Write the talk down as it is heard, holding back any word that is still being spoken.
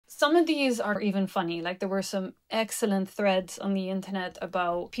Some of these are even funny. Like there were some excellent threads on the internet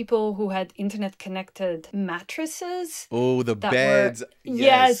about people who had internet connected mattresses. Oh, the that were beds. yes,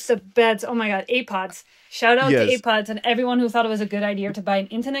 Yes. the beds. Oh my god, APODs. Shout out to Yes. APODs and everyone who thought it was a good idea to buy an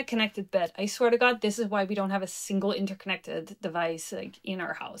internet connected bed. I swear to God, this is why we don't have a single interconnected device like in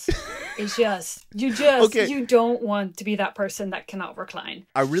our house. It's just Okay. you don't want to be that person that cannot recline.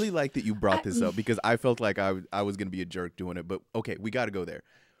 I really like that you brought this I- up because I felt like I was going to be a jerk doing it. But okay, we got to go there.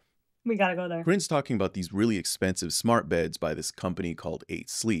 we gotta go there. Corinne's talking about these really expensive smart beds by this company called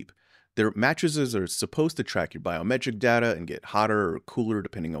 8 Sleep. Their mattresses are supposed to track your biometric data and get hotter or cooler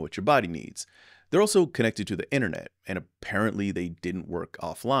depending on what your body needs. They're also connected to the internet, and apparently they didn't work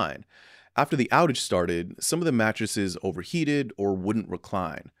offline. After the outage started, some of the mattresses overheated or wouldn't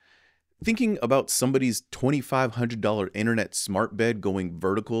recline. Thinking about somebody's $2,500 internet smart bed going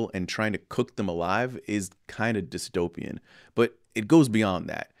vertical and trying to cook them alive is kind of dystopian, but it goes beyond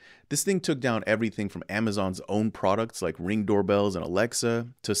that. This thing took down everything from Amazon's own products like Ring doorbells and Alexa,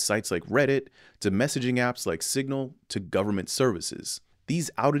 to sites like Reddit, to messaging apps like Signal, to government services. These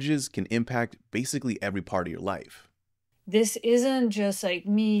outages can impact basically every part of your life. This isn't just like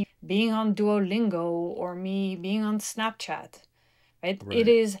me being on Duolingo or me being on Snapchat, right? It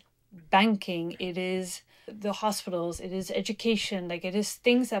is banking, it is the hospitals, it is education, like it is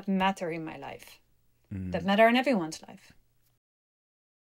things that matter in my life, that matter in everyone's life.